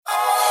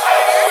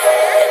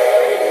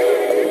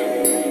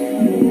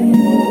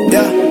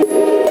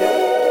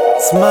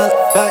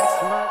Smileyface.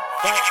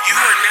 You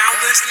are now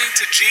listening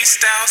to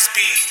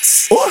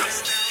G-Stylebeats.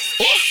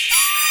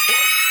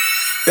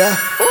 Yeah,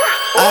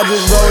 I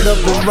just rolled up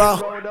the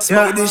raw.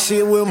 Smoke this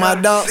shit with my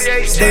dogs.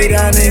 Stay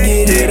down and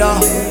get it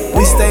off.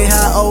 We stay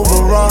high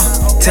overall.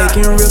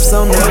 Taking rips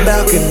on the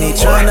balcony,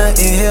 tryna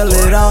inhale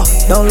it all.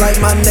 Don't like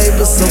my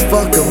neighbors, so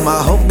fuck them.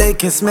 I hope they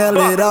can smell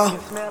it all.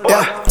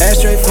 Yeah,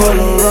 ashtray full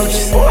of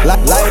roaches.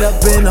 Light up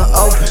in the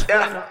open.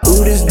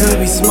 Ooh, this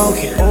doobie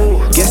smoking.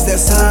 Guess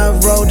that's how I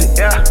rolled it.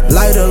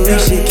 Light a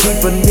leash, shit,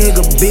 keep a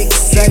nigga big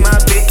safe.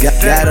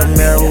 Got a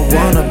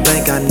marijuana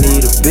bank, I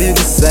need a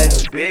bigger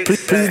safe.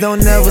 Please don't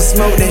never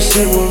smoke that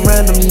shit with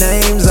random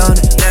names on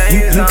it.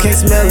 You can't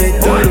smell it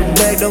through the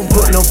back, don't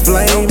put no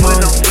flame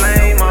on it.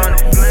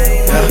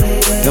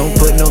 Don't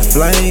put no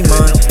flame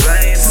on it.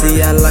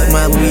 See, I like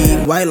my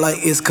weed white like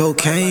it's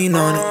cocaine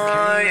on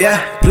it.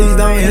 Yeah, please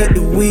don't hit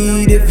the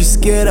weed if you're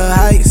scared of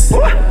heights.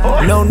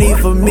 No need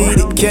for me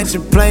to catch a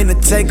plane to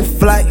take a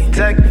flight.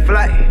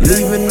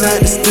 Leaving out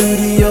the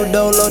studio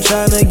dolo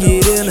tryna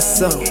get into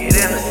something.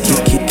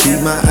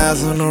 Keep my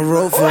eyes on the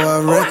road for I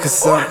wreck or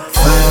something.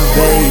 5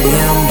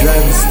 a.m.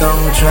 driving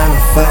stone tryna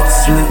fight to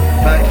sleep.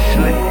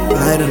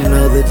 Light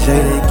another J,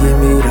 they give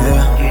me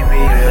there.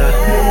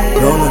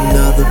 Roll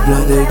another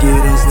blunt, they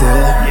get us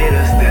there.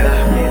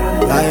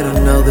 Light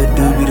another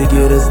doobie to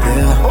get us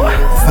there.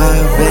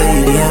 5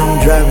 a.m.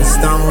 driving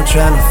stone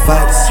tryna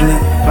fight to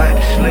sleep.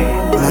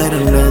 Light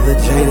another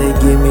J, they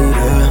give me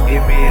there.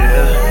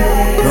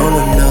 Roll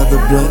another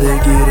blunt, they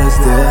get us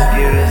there.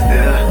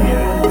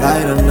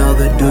 Light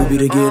another doobie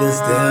to get us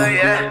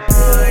there.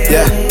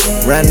 Yeah,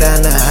 run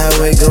down the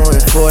highway going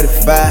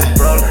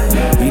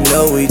 45. We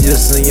know we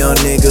just some young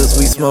niggas,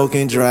 we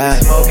smoking dry.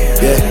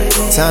 Yeah,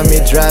 Tommy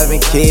driving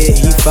kid,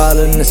 he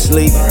falling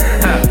asleep.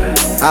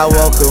 I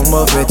woke him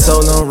up and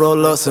told him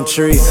roll up some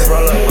trees.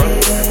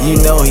 You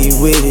know he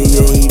with it,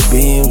 yeah, he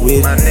been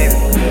with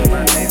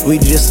it. We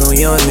just some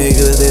young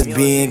niggas that's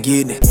been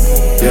getting it.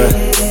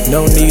 Yeah,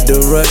 no need to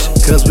rush,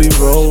 cause we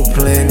roll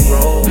plenty.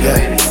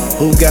 Yeah,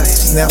 who got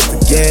some snaps, the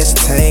gas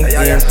tank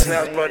empty.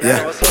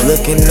 Yeah,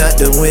 looking out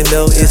the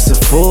window, it's a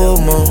full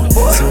moon.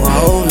 Some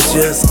hoes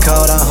just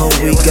called, I hope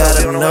we got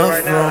enough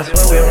room.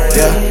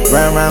 Yeah,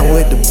 round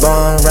with the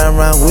bong,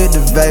 round with the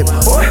vapor.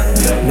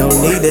 No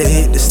need to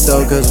hit the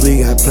store, cause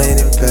we got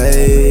plenty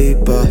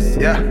paper.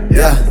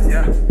 Yeah,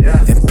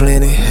 and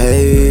plenty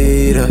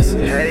haters.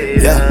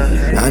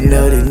 Yeah, I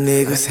know these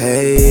niggas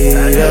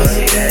hate us.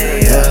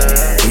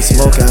 Yeah, we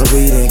smoke our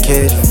weed and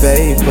catch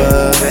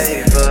vapors.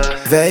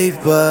 Break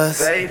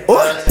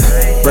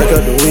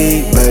up the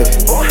weed, baby.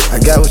 I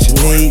got what you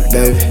need,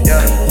 baby.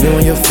 You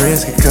and your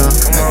friends can come.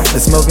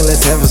 Let's smoke and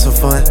let's have some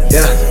fun.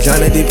 Yeah,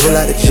 Johnny D pull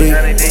out the Jeep.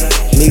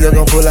 Migo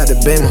gon' pull out the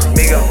Beamer.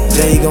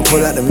 Jay gon'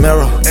 pull out the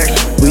mirror.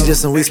 We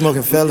just some weed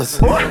smoking fellas.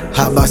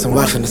 Hot boxing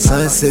watching the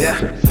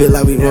sunset. Feel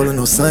like we rolling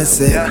on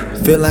sunset.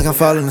 Feel like I'm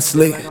falling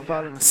asleep.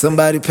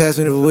 Somebody pass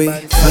me the weed.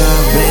 5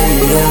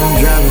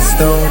 a.m. driving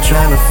stone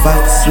tryna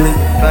fight to sleep.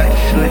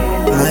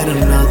 Light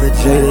another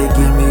J, they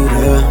give me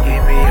there.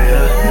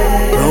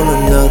 Roll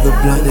another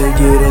blunt, they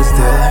get us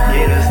there.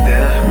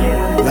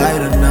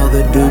 Light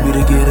another doobie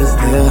to get us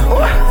there.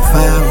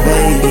 5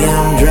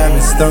 a.m.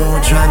 driving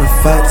stone tryna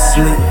fight to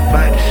sleep.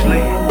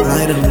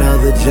 Light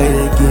another J,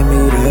 they give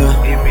me there.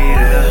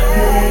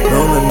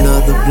 Roll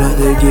another blunt,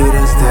 they get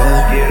us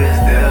there.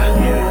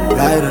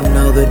 Light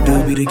another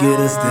doobie to get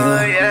us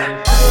there.